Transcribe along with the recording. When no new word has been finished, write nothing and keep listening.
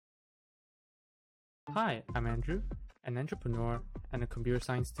Hi, I'm Andrew, an entrepreneur and a computer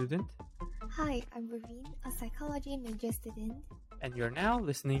science student, Hi, I'm Raveen, a psychology major student. and you're now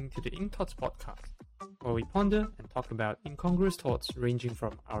listening to the Ink Thoughts podcast, where we ponder and talk about incongruous thoughts ranging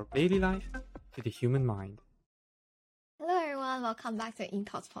from our daily life to the human mind. Hello everyone, welcome back to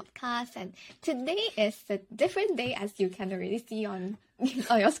Ink Thoughts podcast. And today is a different day, as you can already see on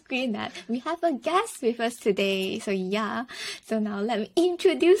your screen that we have a guest with us today. So now let me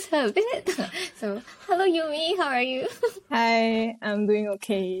introduce her a bit. So hello Yumi, how are you? Hi, I'm doing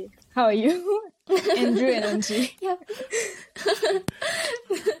okay. How are you? Andrew and Anji. Yeah.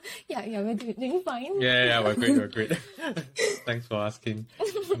 yeah, we're doing fine. Yeah, we're great. Thanks for asking.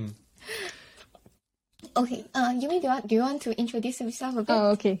 Okay, Yumi, do you want to introduce yourself a bit? Oh,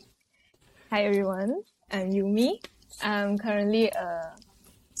 okay. Hi everyone, I'm Yumi. I'm currently a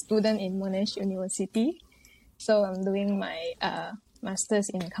student in Monash University. So I'm doing my master's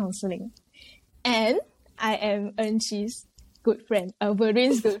in counseling. And I am Enchi's good friend,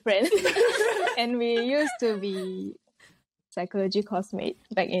 Verin's good friend. And we used to be psychology coursemate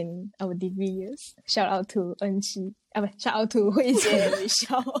back in our degree years. Shout out to Enchi. Shout out to Hui Jie and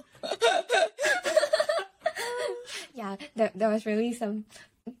Michelle. Yeah, there was really some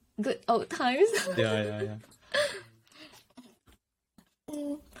good old times. Yeah.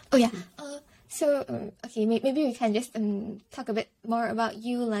 Oh yeah. Okay, maybe we can just talk a bit more about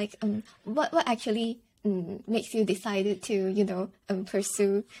you. Like what actually makes you decided to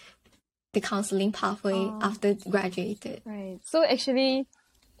pursue the counseling pathway after graduated. Right. So actually,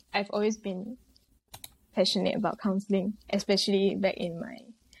 I've always been passionate about counseling, especially back in my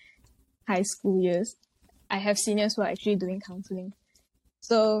high school years. I have seniors who are actually doing counseling.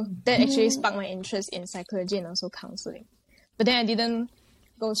 So that actually sparked my interest in psychology and also counseling. But then I didn't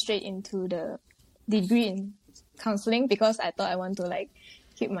go straight into the degree in counseling because I thought I want to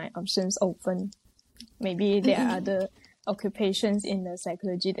keep my options open. Maybe there are other occupations in the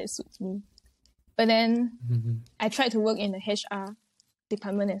psychology that suits me. But then I tried to work in the HR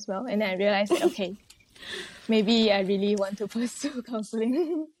department as well. And then I realized that, okay, maybe I really want to pursue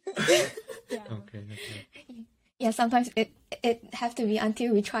counseling. Yeah. Okay. Yeah, sometimes it have to be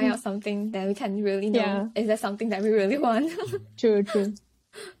until we try out something that we can really know is that something that we really want. True.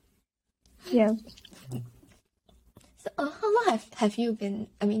 Yeah. So how long have you been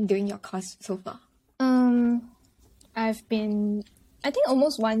doing your course so far? I've been, I think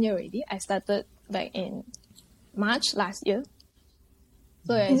almost 1 year already. I started back in March last year.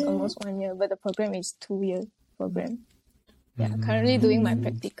 So it's almost 1 year, but the program is 2-year program. Yeah, currently doing my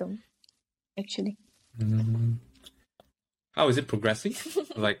practicum, actually. How is it progressing?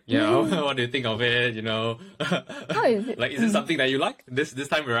 What do you think of it? How is it? Is it something that you like this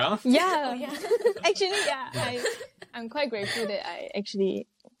time around? Yeah. Actually, I'm quite grateful that I actually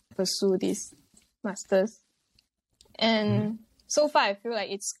pursue this master's. And so far, I feel like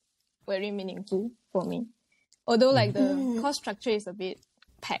it's very meaningful for me. Although the course structure is a bit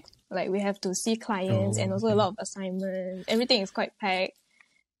packed. We have to see clients and also a lot of assignments. Everything is quite packed.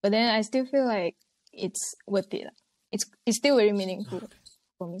 But then I still feel like it's worth it. It's still very meaningful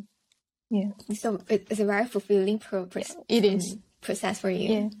for me. Yeah. So it's a very fulfilling It is. process for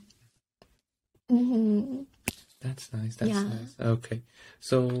you. Yeah. That's nice. Nice. Okay.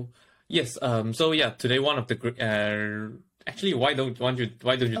 So yes. Today one of the actually, why don't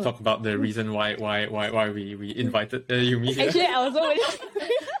you talk about the reason why we invited you here? Actually, I was already.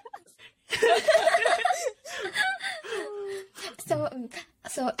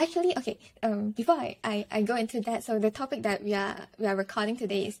 So actually, okay. Before I go into that, so the topic that we are recording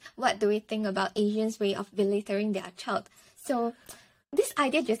today is what do we think about Asians' way of belittling their child? So this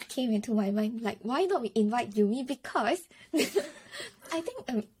idea just came into my mind. Why not we invite Yumi? Because I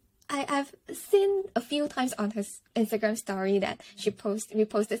think I've seen a few times on her Instagram story that she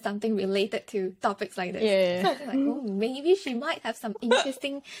reposted something related to topics like this. Yeah. So I was like, maybe she might have some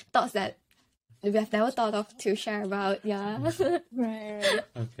interesting thoughts that we have never thought of to share about. Yeah. Right.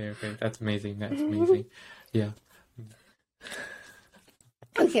 Okay. That's amazing. Yeah.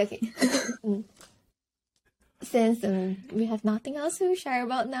 Okay. Since we have nothing else to share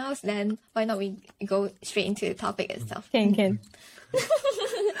about now, then why not we go straight into the topic itself? Can.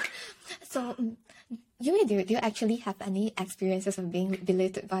 So, Yumi, do you actually have any experiences of being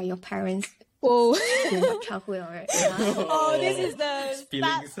belittled by your parents Whoa. during your childhood or? Oh, this is the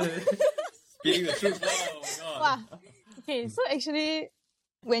Spilling the truth. Oh my god. Wow. Okay, so actually,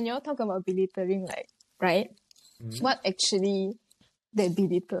 when you all talk about belittling, right? What actually they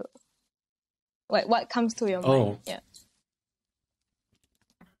belittle? What comes to your mind? Yeah.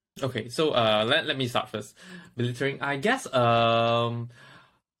 Okay, so let me start first. Belittling, I guess I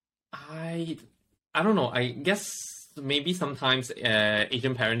I don't know. I guess maybe sometimes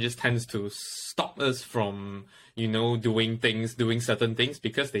Asian parents just tends to stop us from, doing certain things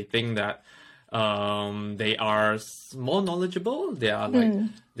because they think that they are more knowledgeable. They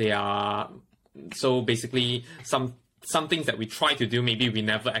are so basically some things that we try to do, maybe we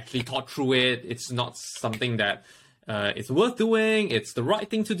never actually thought through it. It's not something that it's worth doing. It's the right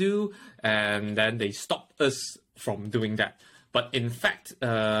thing to do, and then they stop us from doing that. But in fact,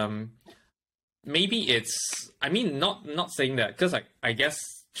 maybe it's, I mean, not saying that, because I guess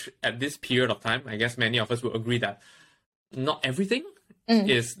at this period of time, I guess many of us will agree that not everything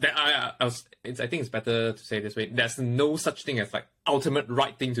is that I think it's better to say it this way. There's no such thing as like ultimate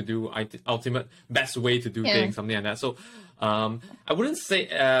right thing to do, ultimate best way to do things, something like that. So I wouldn't say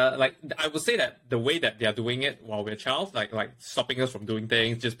I would say that the way that they are doing it while we're a child, like stopping us from doing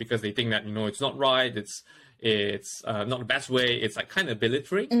things just because they think that it's not right, it's not the best way, it's like kind of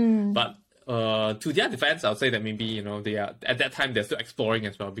belittling. But to their defense, I'll say that maybe they are at that time they're still exploring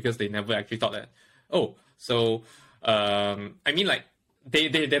as well, because they never actually thought that I mean, like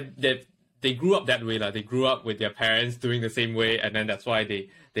they grew up that way, like they grew up with their parents doing the same way, and then that's why they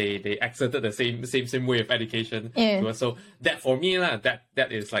exerted the same way of education to us. So that for me that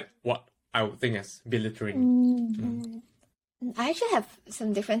is like what I would think as belittling. I actually have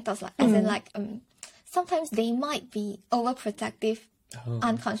some different thoughts, like as in like sometimes they might be overprotective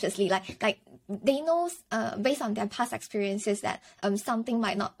unconsciously, like they know based on their past experiences that something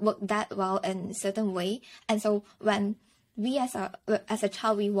might not work that well in a certain way, and so when we as a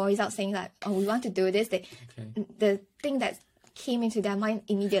child we voice out saying that we want to do this, the thing that came into their mind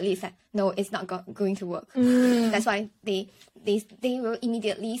immediately is that no, it's not going to work. That's why they will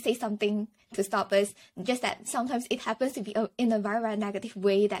immediately say something to stop us. Just that sometimes it happens to be in a very, very negative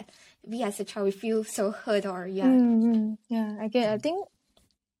way that we as a child we feel so hurt or I think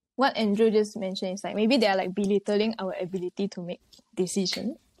what Andrew just mentioned is like maybe they are like belittling our ability to make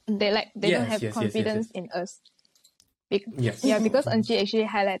decisions. They don't have confidence in us. Because Anji actually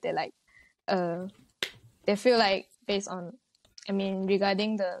highlighted like they feel like based on, I mean,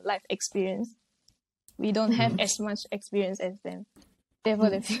 regarding the life experience, we don't have as much experience as them. Therefore,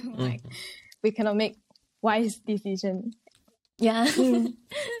 they feel like we cannot make wise decisions. Yeah.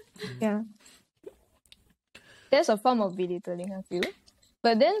 Yeah. There's a form of belittling, I feel.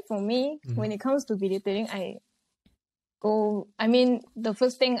 But then for me, when it comes to belittling, the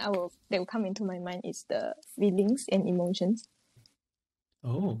first thing that will come into my mind is the feelings and emotions.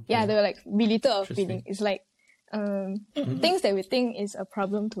 Oh. Yeah, they're like belittle our feeling. It's like things that we think is a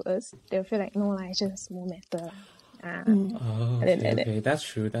problem to us, they'll feel like, no, it's just a small matter. Okay. That's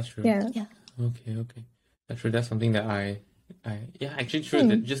true. Yeah. Okay. That's true. That's something that actually true.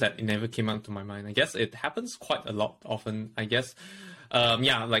 That just that it never came out to my mind. I guess it happens quite a lot often. I guess,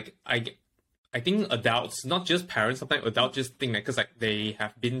 I think adults, not just parents, sometimes adults just think that because like they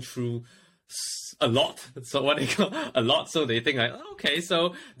have been through a lot, so what they call a lot, so they think like, okay,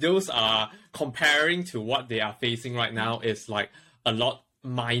 so those are comparing to what they are facing right now is like a lot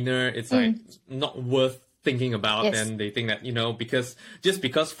minor. It's like not worth thinking about, and they think that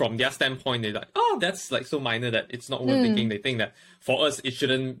because from their standpoint they're like, oh, that's like so minor that it's not worth thinking. They think that for us it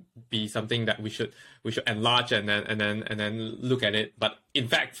shouldn't be something that we should enlarge and then look at it. But in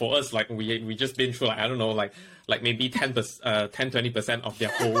fact, for us, like we just been through like, I don't know, like maybe 10-20% of their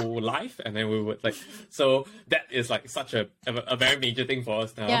whole life, and then we would like, so that is like such a very major thing for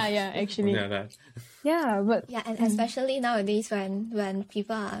us now. Actually and especially nowadays when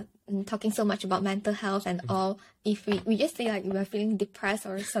people are talking so much about mental health and all, if we just say like we're feeling depressed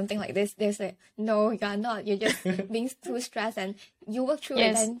or something like this, there's like, no, you're not, you're just being too stressed, and you work through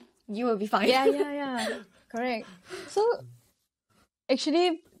it and you will be fine. Correct. So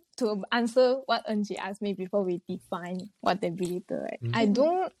actually, to answer what Enji asked me before we define what they belittle, right? I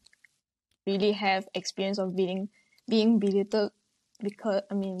don't really have experience of being belittled because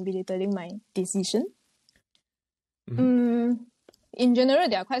belittling my decision. In general,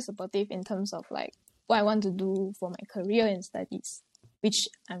 they are quite supportive in terms of like what I want to do for my career and studies, which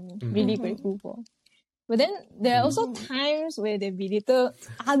I'm really grateful for. But then there are also times where they belittle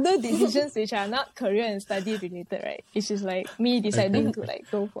other decisions which are not career and study related, right? It's just like me deciding to like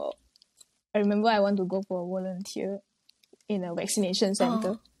go for, I remember I want to go for a volunteer in a vaccination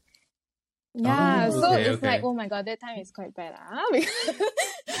center. It's like, oh my god, that time is quite bad.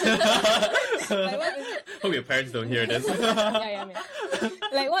 Hope your parents don't hear this.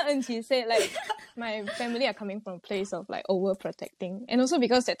 Like what Enji said, like my family are coming from a place of like overprotecting, and also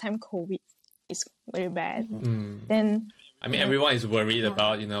because that time COVID is very bad. Then I mean, everyone is worried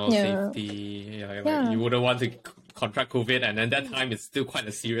about, safety. You wouldn't want to contract COVID, and then that time it's still quite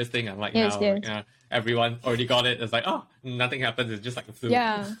a serious thing. I'm like, Yes, now, yes. everyone already got it. It's like, oh, nothing happens. It's just like a flu.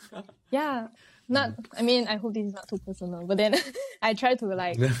 Yeah. Yeah. Not, I mean, I hope this is not too personal, but then I try to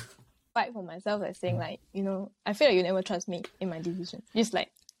like fight for myself, like saying like, you know, I feel like you never trust me in my decision. Just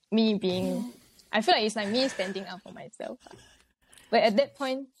like me being, I feel like it's like me standing up for myself. But at that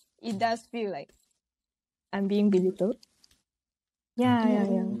point, it does feel like I'm being belittled. Yeah.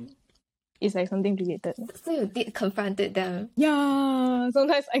 It's like something related. So you did confronted them. Yeah,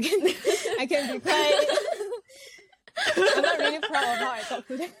 sometimes I can be quite. I'm not really proud of how I talk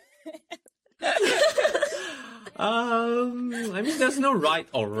to them. I mean, there's no right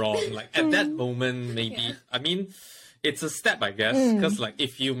or wrong. Like at that moment, maybe. I mean, it's a step, I guess, because like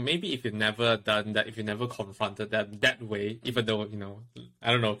if you never done that, if you never confronted that way, even though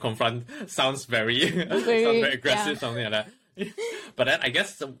I don't know, confront sounds very sounds very aggressive, something like that. But then I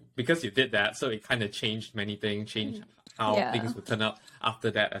guess because you did that, so it kind of changed many things, changed how things would turn out after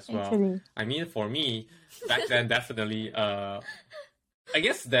that as well. Actually. I mean, for me, back then, definitely, I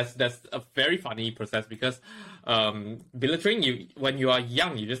guess that's a very funny process because belittling, you when you are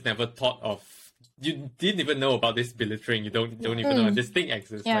young, you just never thought of, you didn't even know about this belittling. You don't even know this thing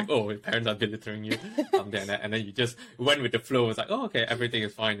exists. Yeah. Like, oh, your parents are belittling you, and then you just went with the flow. It's like, oh, okay, everything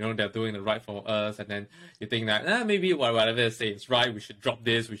is fine. They're doing the right for us, and then you think that maybe whatever they say is right. We should drop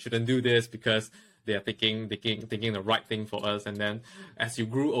this. We shouldn't do this because they are thinking the right thing for us. And then as you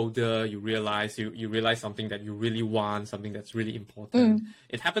grew older, you realize something that you really want, something that's really important.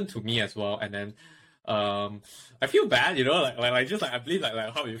 It happened to me as well, and then. I feel bad, like just like I believe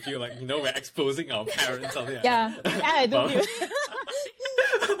like how you feel, like we're exposing our parents, something like that. Yeah, I do feel.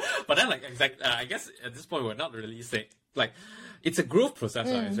 But then like I guess at this point we're not really saying like it's a growth process.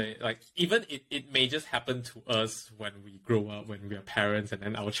 I say like even it may just happen to us when we grow up, when we are parents, and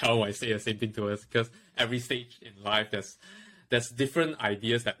then our child might say the same thing to us because every stage in life there's different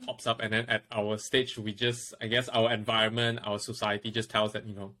ideas that pops up, and then at our stage we just, I guess our environment, our society just tells that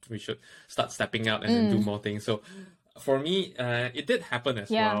we should start stepping out and then do more things. So for me, it did happen as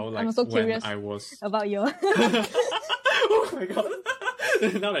well. Like I'm so when curious I was about your. Oh my god!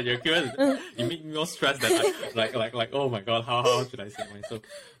 Now that you're curious, you make me more stressed. That like oh my god, how should I say myself?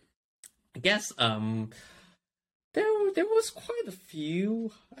 I guess there was quite a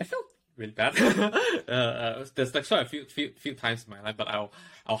few. I felt really bad. There's like quite a few times in my life, but I'll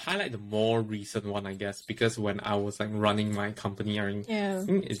highlight the more recent one, I guess, because when I was like running my company, I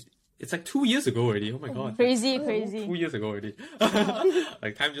think it's like 2 years ago already. Oh my god, Crazy. 2 years ago already.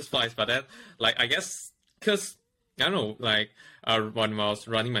 Like time just flies. But then, like I guess, because I don't know, like when I was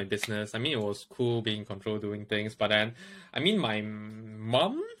running my business, I mean it was cool being in control, doing things. But then, I mean my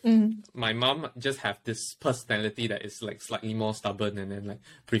mom just have this personality that is like slightly more stubborn, and then like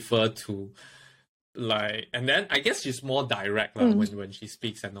prefer to like, and then I guess she's more direct when she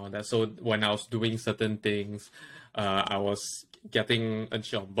speaks and all that. So when I was doing certain things, I was getting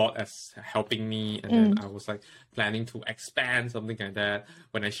she on board as helping me, and then I was like planning to expand something like that.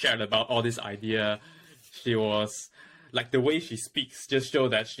 When I shared about all this idea, she was like, the way she speaks just show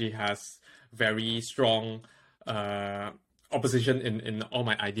that she has very strong opposition in all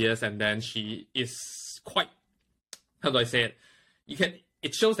my ideas, and then she is quite, how do I say it?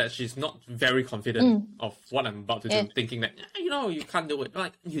 It shows that she's not very confident of what I'm about to do, thinking that you can't do it.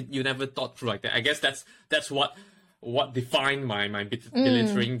 Like you never thought through like that. I guess that's what defined my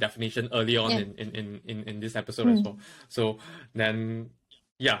belittling definition early on in this episode as well. So then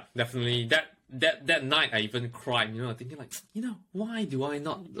definitely that night I even cried, thinking like, why do I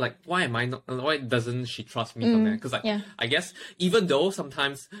not, like, why doesn't she trust me from there? Because like, I guess even though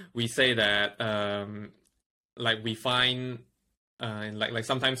sometimes we say that, like we find, like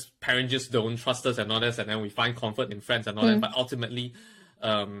sometimes parents just don't trust us and all this, and then we find comfort in friends and all that, but ultimately,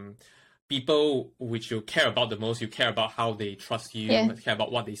 people which you care about the most, you care about how they trust you, care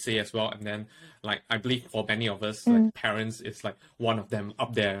about what they say as well. And then, like, I believe for many of us, like, parents is like one of them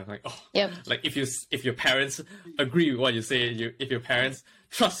up there. Like, like if your parents agree with what you say, if your parents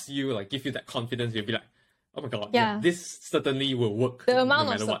trust you, like give you that confidence, you'll be like, oh my god, this certainly will work. The amount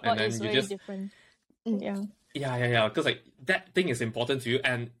no matter of support what. And then is you very just different. Yeah. Because like that thing is important to you,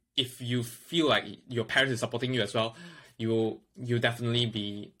 and if you feel like your parents is supporting you as well, you'll definitely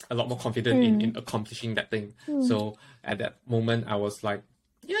be a lot more confident in accomplishing that thing. So at that moment, I was like,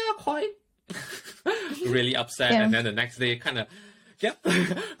 quite really upset. And then the next day, kind of get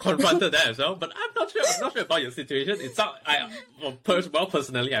confronted that as well. But I'm not sure. I'm not sure about your situation. It's not.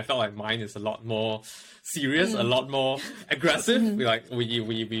 Personally, I felt like mine is a lot more serious, a lot more aggressive.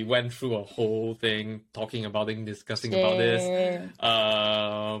 We went through a whole thing talking about it, discussing about this,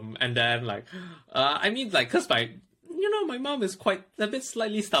 and then I mean, cause my mom is quite a bit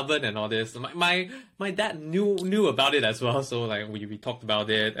slightly stubborn and all this. My dad knew about it as well, so we talked about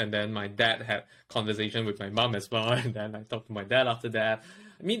it, and then my dad had conversation with my mom as well, and then I talked to my dad after that.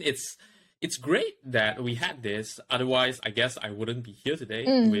 I mean, it's great that we had this. Otherwise, I guess I wouldn't be here today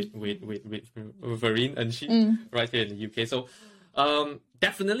with Vereen and she right here in the UK. So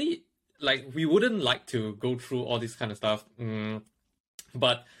definitely, we wouldn't like to go through all this kind of stuff.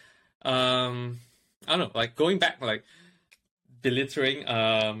 But I don't know, going back, belittling,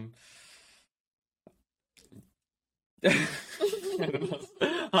 I don't know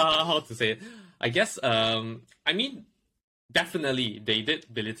how to say it. I guess, I mean, definitely they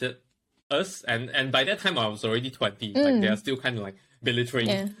did belittle us, and by that time I was already 20. They are still kind of belittling.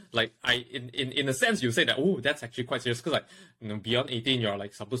 In a sense, you say that, oh, that's actually quite serious, because beyond 18 you're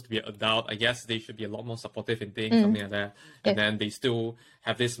supposed to be an adult. I guess they should be a lot more supportive in things, something like that. And then they still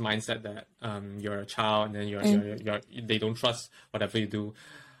have this mindset that you're a child, and then you're they don't trust whatever you do,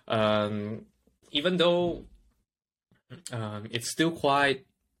 even though it's still quite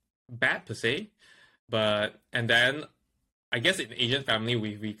bad per se. And then I guess in Asian family,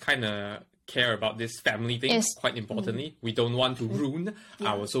 we kind of care about this family thing quite importantly. We don't want to ruin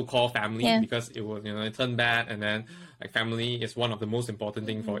our so-called family because it will turn bad, and then family is one of the most important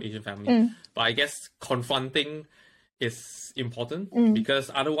thing for Asian family. But I guess confronting is important because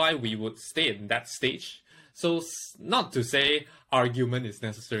otherwise we would stay in that stage. So not to say argument is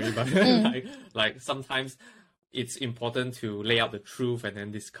necessary, but sometimes it's important to lay out the truth and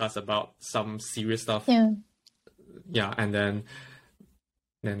then discuss about some serious stuff. Yeah, and then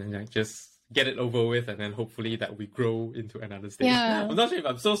just get it over with, and then hopefully that we grow into another stage. I'm not sure if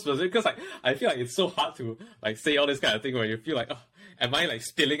I'm so specific, because I feel it's so hard to say all this kind of thing where you feel oh, am I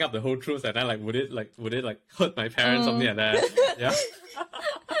spilling up the whole truth, and then would it hurt my parents, something like that.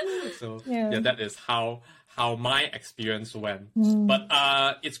 So that is how my experience went. But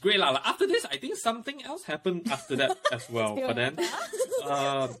it's great after this, I think something else happened after that as well. But then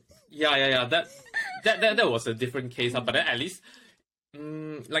that was a different case. But then at least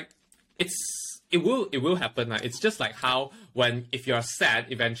it will happen. It's just how if you're sad,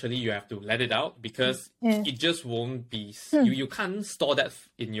 eventually you have to let it out, because it just won't be you can't store that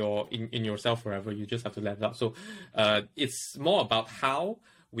in yourself forever. You just have to let it out. So it's more about how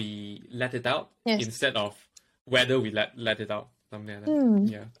we let it out instead of whether we let it out, something like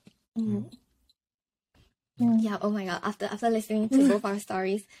that. Yeah, oh my god, after listening to both our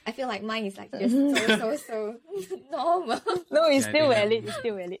stories, I feel like mine is just so normal. No, it's still valid. It's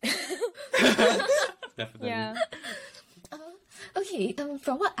still valid. Definitely. Yeah. Okay,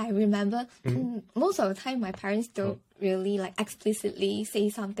 from what I remember, most of the time my parents don't really explicitly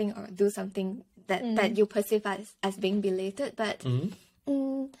say something or do something that you perceive as being belated, but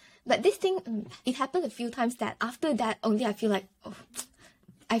but this thing, it happened a few times that after that only I feel like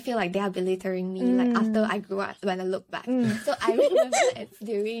they are belittling me, after I grew up, when I look back. So I remember it's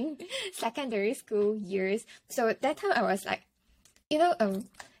during secondary school years. So at that time I was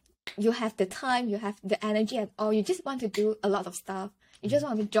you have the time, you have the energy and all, you just want to do a lot of stuff. You just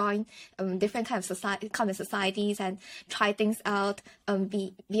want to join different kind of societies and try things out,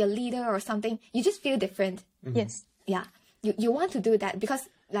 be a leader or something. You just feel different. Yes. Yeah. You want to do that because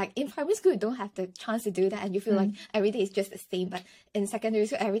in primary school you don't have the chance to do that, and you feel like every day is just the same. But in secondary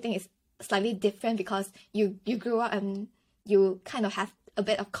school everything is slightly different because you grew up and you kind of have a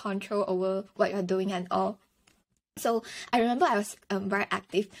bit of control over what you're doing and all. So I remember I was very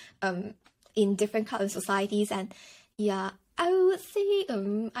active in different kind of societies, and I would say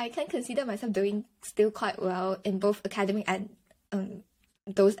I can consider myself doing still quite well in both academic and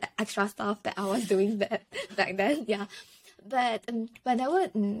those extra stuff that I was doing back then. But whenever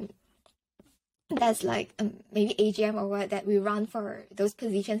there's maybe AGM or what that we run for those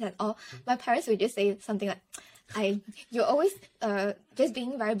positions and all, my parents would just say something like, you're always just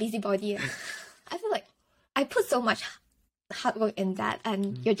being very busybody. I feel like I put so much hard work in that,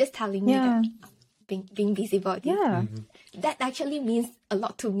 and you're just telling me that being busybody. Yeah. That actually means a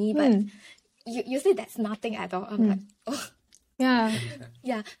lot to me, but you say that's nothing at all. I'm like, oh. Yeah.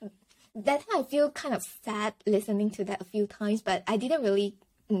 Yeah. That time I feel kind of sad listening to that a few times, but I didn't really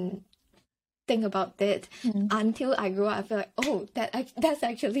think about it until I grew up. I feel like, oh, that's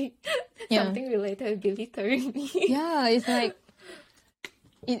actually something related to belittling me. Yeah, it's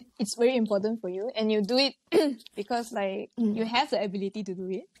it's very important for you, and you do it because like you have the ability to do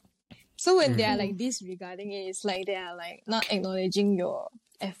it. So when they are like disregarding it, it's like they are like not acknowledging your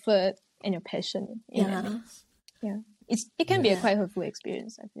effort and your passion. Yeah. It can be a quite hurtful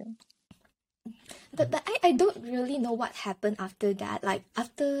experience, I feel. But I don't really know what happened after that. Like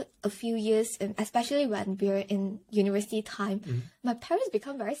after a few years, and especially when we were in university time, my parents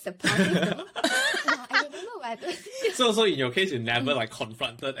become very supportive. Though. Yeah, I remember when. So in your case, you never like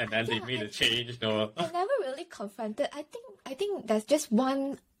confronted, and then they made a change. No. I never really confronted. I think there's just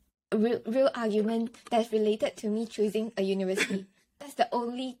one real argument that's related to me choosing a university. That's the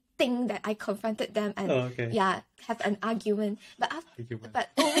only thing that I confronted them and have an argument. But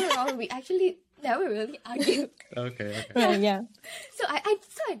but overall, we actually never really argued. Okay. Yeah. So I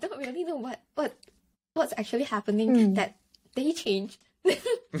don't really know what's actually happening that they changed.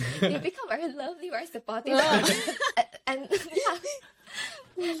 They become very lovely, very supportive, and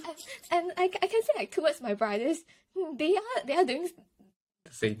I can say like towards my brothers, they are doing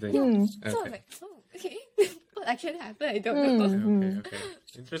the same thing. So I'm like, okay, what actually happened? I don't know. Okay.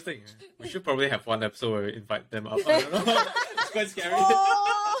 Interesting. We should probably have one episode where we invite them up. I don't know. It's quite scary.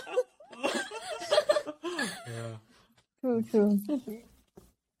 Yeah. True.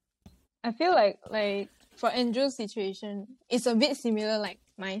 I feel like for Andrew's situation, it's a bit similar like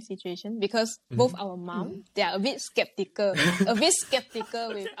my situation because both our mom, they are a bit skeptical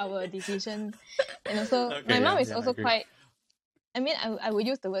with our decision, and also my mom is also quite. I mean, I would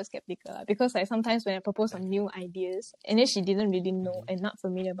use the word skeptical because like sometimes when I propose some new ideas and then she didn't really know and not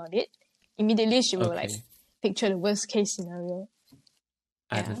familiar about it, immediately she will like picture the worst case scenario.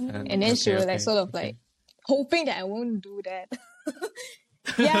 I understand. And then she will like sort of like hoping that I won't do that.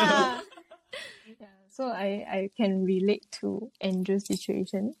 Yeah. So I can relate to Andrew's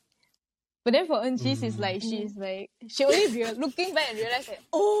situation. But then for Eunchi's, it's like she's like she only looking back and realize like,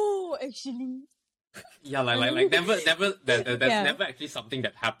 oh, actually. Yeah, like never there's never actually something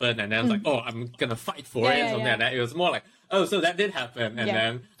that happened and then I was like, oh, I'm gonna fight for it and something like that. It was more like, oh, so that did happen and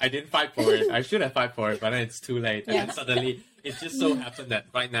then I didn't fight for it. I should have fight for it, but then it's too late. And then suddenly it just so happened that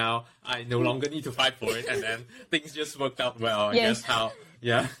right now I no longer need to fight for it and then things just worked out well. I guess how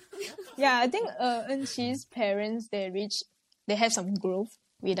Yeah, I think Eunchi's parents they have some growth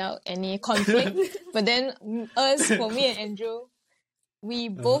without any conflict. But then for me and Andrew, we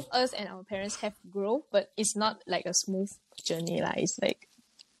both us and our parents have growth, but it's not like a smooth journey. It's like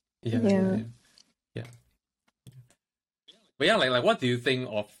yeah. But yeah, like what do you think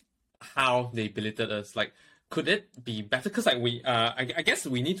of how they belittled us? Like, could it be better? Because like we, I guess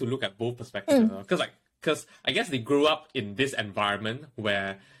we need to look at both perspectives. Because I guess they grew up in this environment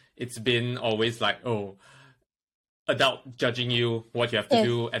where it's been always like, oh, adult judging you, what you have to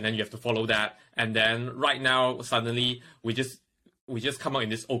do, and then you have to follow that. And then right now, suddenly we just come out in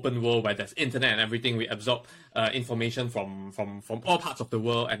this open world where there's internet and everything. We absorb information from all parts of the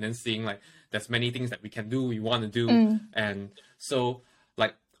world, and then seeing like there's many things that we can do, we want to do. And so,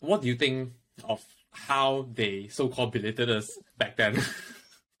 like, what do you think of how they so-called belittled us back then?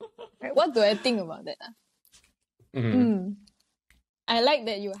 What do I think about that? I like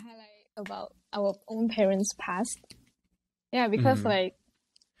that you highlight about our own parents' past. Yeah, because like,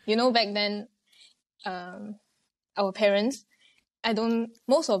 back then, our parents,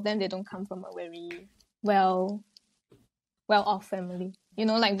 most of them, they don't come from a very well-off family.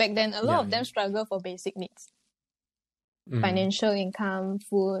 Like back then, a lot of them struggle for basic needs. Financial income,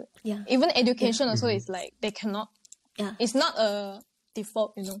 food, even education also is like, they cannot, it's not a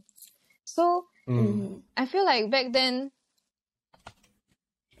default, So, I feel like back then,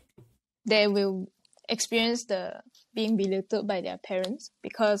 they will experience the being belittled by their parents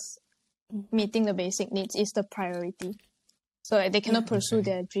because meeting the basic needs is the priority. So like, they cannot pursue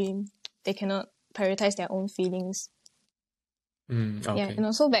their dream. They cannot prioritize their own feelings. And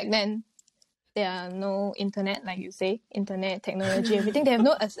also back then, there are no internet, like you say, internet, technology, everything. They have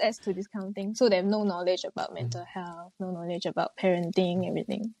no access to this kind of thing. So they have no knowledge about mental health, no knowledge about parenting,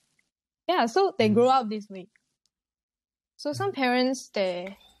 everything. Yeah, so they grow up this way. So some parents,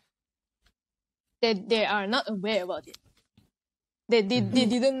 they are not aware about it. They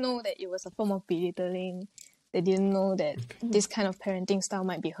didn't know that it was a form of belittling. They didn't know that this kind of parenting style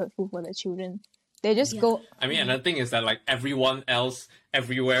might be hurtful for the children. They just go. I mean, another thing is that like everyone else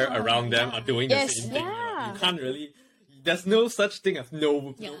everywhere around them are doing the same thing. You can't really. There's no such thing as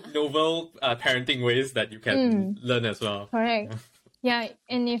novel parenting ways that you can learn as well. Correct. Yeah,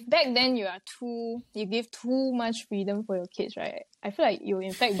 and if back then you give too much freedom for your kids, right? I feel like you're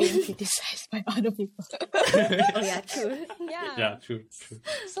in fact being criticized by other people. True. Yeah, true.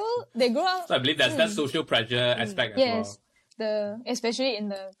 So they grow up. So I believe that's that social pressure aspect as well. especially in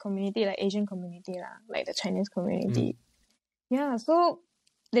the community, like Asian community lah, like the Chinese community. Yeah, so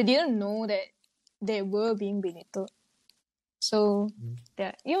they didn't know that they were being belittled. So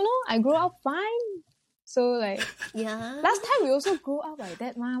that, I grew up fine. So like last time we also grew up like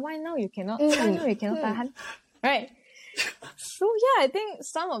that, ma. Why now you cannot? Why now you cannot tahan? Right? So yeah, I think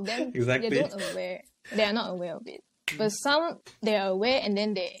some of them Exactly. they don't aware. They are not aware of it. But some they are aware and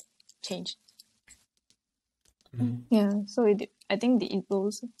then they change. Yeah. So I think it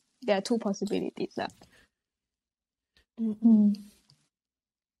goes. There are two possibilities lah.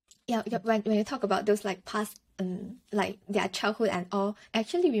 Yeah, when you talk about those like past, like their childhood and all,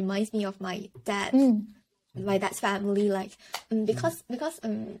 actually reminds me of my dad's family, like because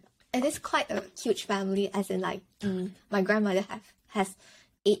it is quite a huge family, as in like my grandmother has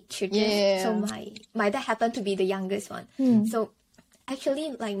 8 children, so my dad happened to be the youngest one. So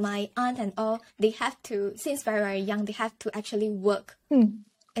actually, like my aunt and all, they have to, since very very young, they have to actually work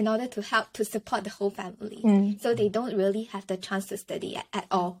in order to help to support the whole family. So they don't really have the chance to study at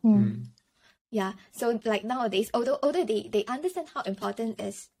all. Yeah, so like nowadays, although they understand how important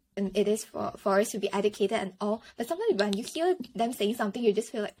it is for us to be educated and all, but sometimes when you hear them saying something, you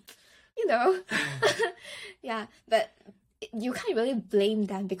just feel like, yeah, but you can't really blame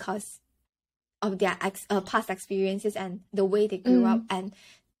them because of their past experiences and the way they grew up and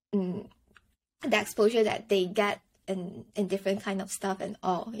the exposure that they get in different kind of stuff and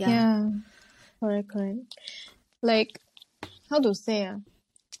all. Yeah. Correct. Like, how to say?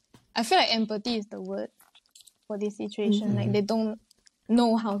 I feel like empathy is the word for this situation. Like, they don't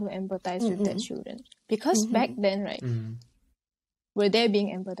know how to empathize with their children. Because back then, right, were they being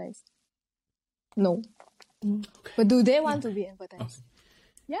empathized? No. But do they want to be empathized?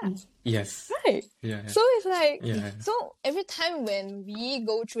 Yeah. Yes. Right. Yeah. So it's like, so every time when we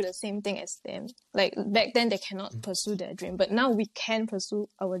go through the same thing as them, like back then they cannot pursue their dream, but now we can pursue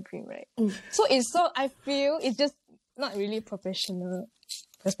our dream, right? So I feel it's just not really professional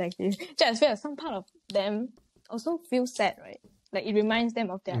perspective. Just feel like some part of them also feel sad, right? Like it reminds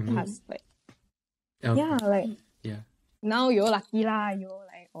them of their past. Like, now you're lucky lah, you're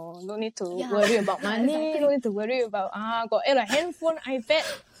like, no need to worry about money, no need to worry about got like handphone, iPad.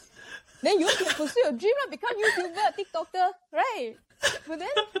 Then you can pursue your dream lah, become YouTuber, TikToker, right? But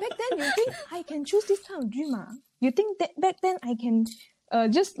then back then you think I can choose this kind of dream You think that back then I can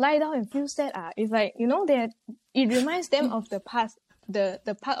just lie down and feel sad It's like, that it reminds them of the past, the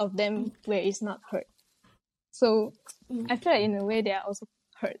part of them where it's not hurt. So I feel like in a way they are also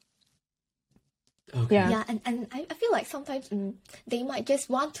hurt. Okay. Yeah, and I feel like sometimes they might just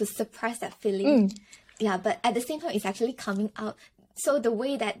want to suppress that feeling. Yeah, but at the same time, it's actually coming out. So the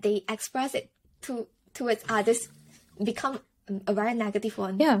way that they express it towards others become a very negative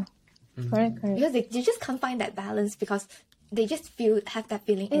one. Yeah, correct. Because they just can't find that balance because they just have that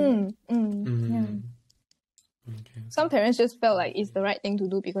feeling in Okay. Some parents just felt like it's the right thing to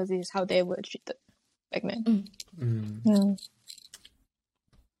do because it's how they were treated back then. Yeah.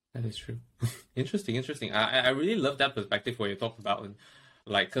 That is true. Interesting. I really love that perspective where you talk about,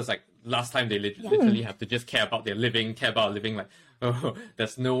 like, because like last time they literally have to just care about their living, like, oh,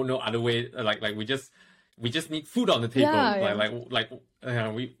 there's no other way. Like we just need food on the table. Why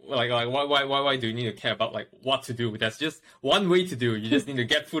do you need to care about like what to do? That's just one way to do. You just need to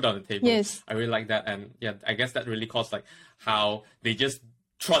get food on the table. Yes, I really like that, and yeah, I guess that really caused like how they just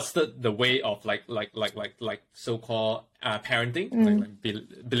trusted the way of like so-called parenting, like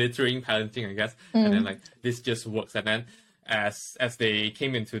belittling parenting, I guess, and then like this just works. And then as they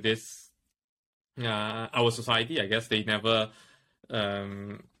came into this our society, I guess they never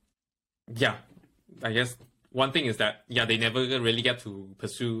I guess one thing is that they never really get to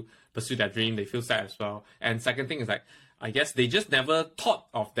pursue that dream. They feel sad as well. And second thing is like I guess they just never thought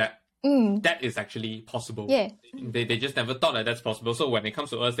of that. That is actually possible. Yeah. They just never thought that that's possible. So when it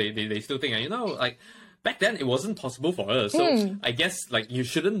comes to us, they still think, like back then it wasn't possible for us. So I guess like you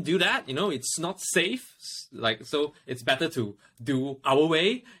shouldn't do that. It's not safe. Like so, it's better to do our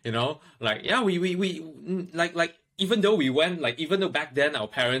way. Like we like even though back then our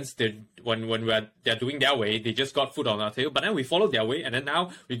parents did when they're doing their way, they just got food on our table. But then we followed their way, and then now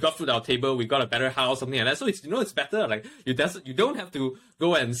we got food on our table, we got a better house, something like that. So it's it's better. Like you don't have to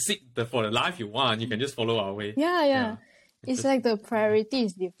go and seek for the life you want. You can just follow our way. Yeah. It's like the priority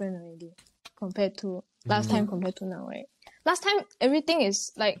is different already compared to last time compared to now, right? Last time everything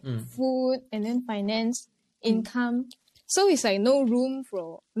is like food and then finance, income. So it's like no room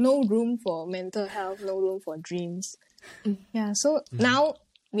for mental health, no room for dreams. Yeah. So now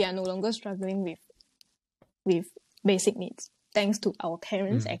we are no longer struggling with basic needs, thanks to our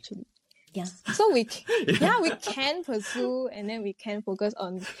parents actually. Yeah. So we can pursue, and then we can focus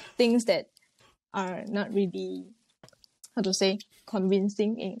on things that are not really, how to say,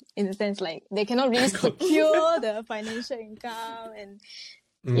 convincing in the sense like they cannot really secure the financial income, and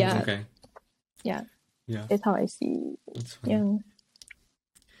Okay. Yeah. That's how I see. That's funny.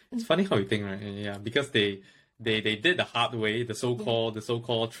 It's funny how you think, right? Yeah, because they did the hard way, the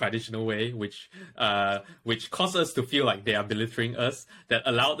so-called traditional way, which caused us to feel like they are belittling us, that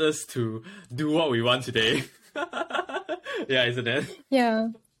allowed us to do what we want today. Yeah, isn't it? Yeah,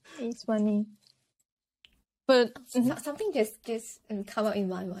 it's funny. But something just come up in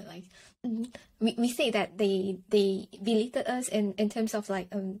my mind, like we say that they belittled us in terms of like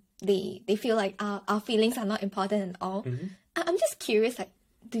they feel like our feelings are not important at all. I'm just curious, like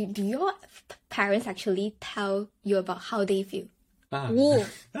do your parents actually tell you about how they feel?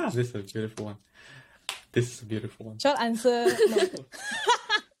 This is a beautiful one. Short answer, no.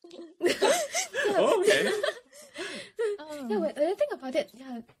 Okay. Yeah, when I think about it,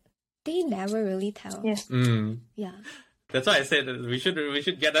 they never really tell. Yes. Yeah. That's why I said that we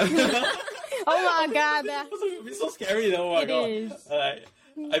should get a. Oh my god, it would be so scary though. Oh my god. Is.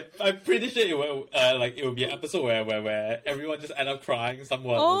 I'm pretty sure it will it will be an episode where everyone just end up crying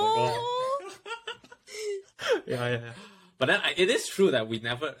somewhat. Oh. Yeah. But then it is true that we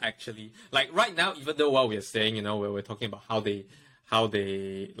never actually, like right now, even though what we're saying, you know, where we're talking about how they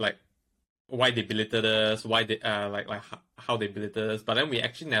like why they belittled us, why they how they belittled us, but then we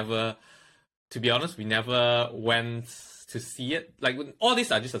actually never, to be honest, we never went to see it. Like all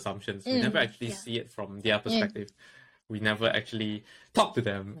these are just assumptions. We never actually see it from their perspective. We never actually talk to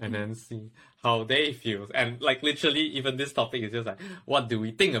them and then see how they feel. And like literally, even this topic is just like, what do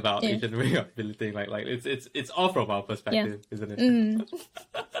we think about Asian way of belittling? Like it's all from our perspective, isn't it?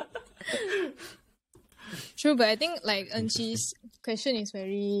 True, but I think like Enchi's question is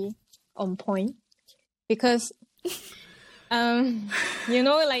very on point because you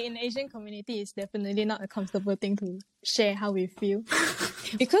know, like in Asian community, it's definitely not a comfortable thing to share how we feel.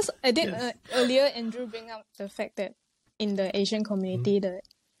 Because I think earlier Andrew bring up the fact that in the Asian community, the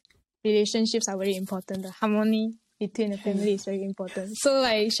relationships are very important. The harmony between the family is very important. So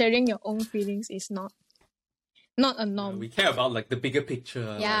like sharing your own feelings is not a norm. We care about like the bigger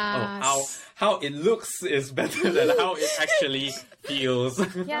picture. Yeah. Like, how it looks is better than how it actually feels.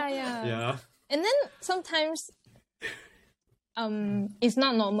 Yeah. And then sometimes it's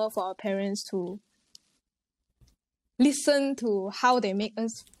not normal for our parents to listen to how they make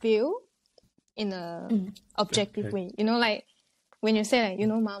us feel in a objective way. You know, like when you say like, you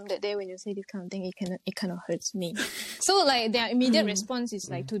know, mom, that day when you say this kind of thing, it kind of hurts me. So like their immediate response is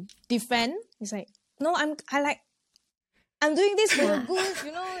like to defend. It's like, no, I'm doing this for your good,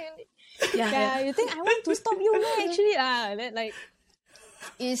 you know. You think I want to stop you? No, actually, that like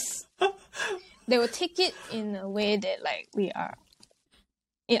is they will take it in a way that like we are.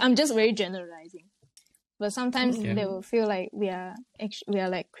 I'm just very generalizing, but sometimes they will feel like we are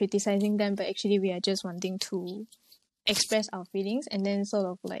like criticizing them, but actually we are just wanting to express our feelings and then sort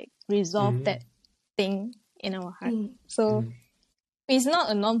of like resolve that thing in our heart. So it's not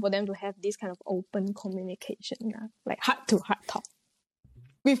a norm for them to have this kind of open communication, like heart to heart talk.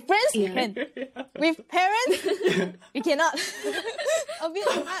 With friends, we can. With parents, we cannot. A bit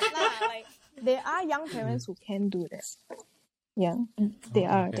hard lah. Like there are young parents who can do that. Yeah, they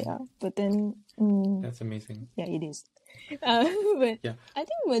are. But then, that's amazing. Yeah, it is. But I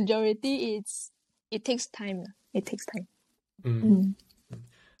think majority it takes time. It takes time.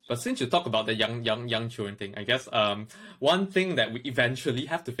 But since you talk about the young children thing, I guess one thing that we eventually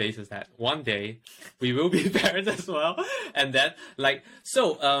have to face is that one day we will be parents as well, and then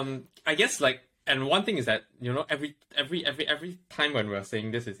I guess like, and one thing is that, you know, every time when we're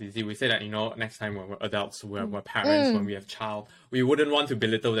saying this is easy, we say that, you know, next time when we're adults, we're parents, when we have child, we wouldn't want to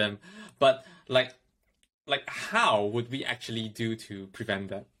belittle them, but like how would we actually do to prevent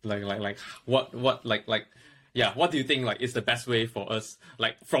that? What do you think like is the best way for us?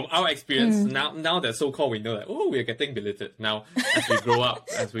 Like from our experience now that so-called we know that we're getting belittled now as we grow up,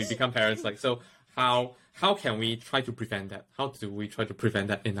 as we become parents. Like, so how can we try to prevent that? How do we try to prevent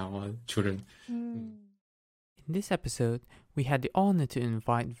that in our children? In this episode, we had the honor to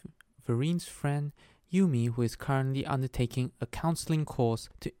invite Vereen's friend Yumi, who is currently undertaking a counseling course,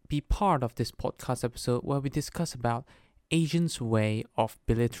 to be part of this podcast episode where we discuss about Asians' way of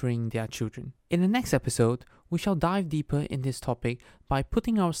belittling their children. In the next episode, we shall dive deeper in this topic by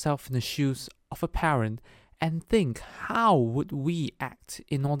putting ourselves in the shoes of a parent and think how would we act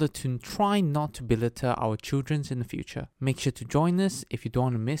in order to try not to belittle our children in the future. Make sure to join us if you don't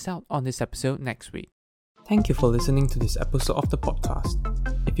want to miss out on this episode next week. Thank you for listening to this episode of the podcast.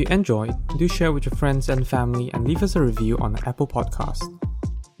 If you enjoyed, do share with your friends and family and leave us a review on the Apple Podcast.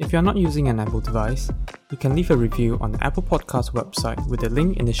 If you're not using an Apple device, you can leave a review on the Apple Podcast website with a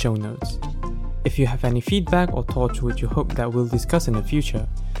link in the show notes. If you have any feedback or thoughts which you hope that we'll discuss in the future,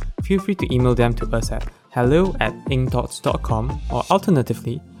 feel free to email them to us at hello@inkthoughts.com, or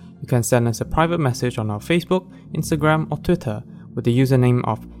alternatively, you can send us a private message on our Facebook, Instagram or Twitter with the username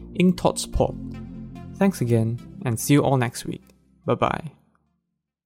of InkThoughtsPod. Thanks again, and see you all next week. Bye-bye.